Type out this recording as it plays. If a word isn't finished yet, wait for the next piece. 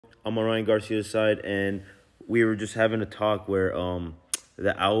I'm on Ryan Garcia's side, and we were just having a talk where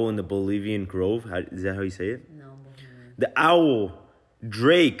the owl in the Bolivian Grove. Is that how you say it? No, Bohemian. The owl,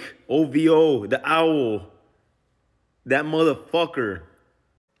 Drake, OVO, the owl, that motherfucker.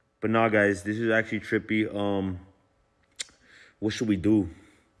 But nah, guys, this is actually trippy. What should we do?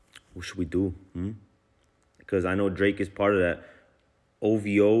 What should we do? Because I know Drake is part of that.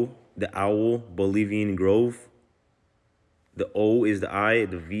 OVO, the owl, Bolivian Grove. The O is the eye,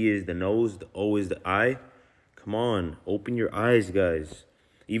 the V is the nose, the O is the eye. Come on, open your eyes, guys.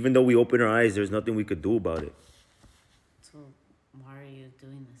 Even though we open our eyes, there's nothing we could do about it. So why are you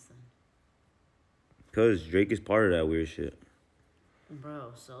doing this then? Because Drake is part of that weird shit.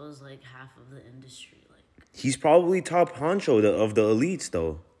 Bro, so is like half of the industry. Like, He's probably top honcho of the elites,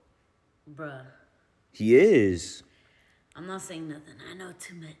 though. bruh. He is. I'm not saying nothing. I know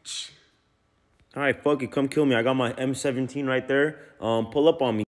too much. All right, fuck it. Come kill me. I got my M17 right there. Pull up on me.